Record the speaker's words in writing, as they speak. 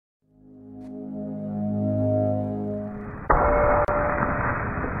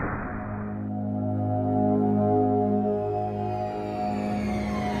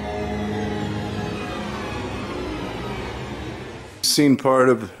seen part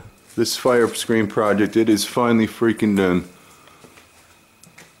of this Firescreen project, it is finally freaking done.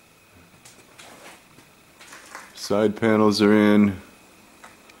 Side panels are in.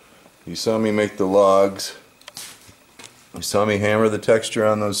 You saw me make the logs. You saw me hammer the texture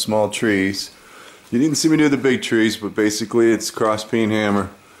on those small trees. You didn't see me do the big trees, but basically it's cross peen hammer.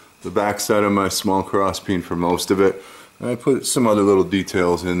 The backside of my small cross peen for most of it. And I put some other little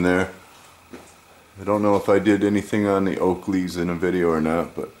details in there. I don't know if I did anything on the oak leaves in a video or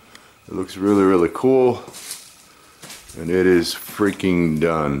not, but it looks really, really cool. And it is freaking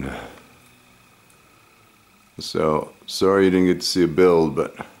done. So, sorry you didn't get to see a build,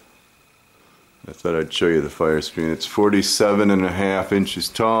 but I thought I'd show you the Firescreen. It's 47.5 inches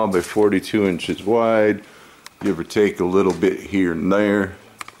tall by 42 inches wide. Give or take a little bit here and there.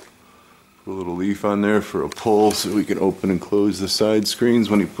 Put a little leaf on there for a pull so we can open and close the side screens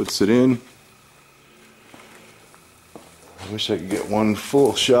when he puts it in. I wish I could get one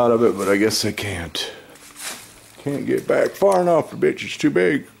full shot of it, but I guess I can't. Can't get back far enough, the bitch is too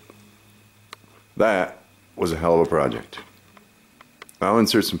big. That was a hell of a project. I'll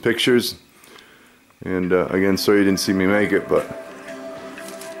insert some pictures. And again, sorry you didn't see me make it, but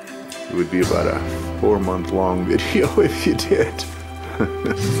it would be about a 4-month long video if you did.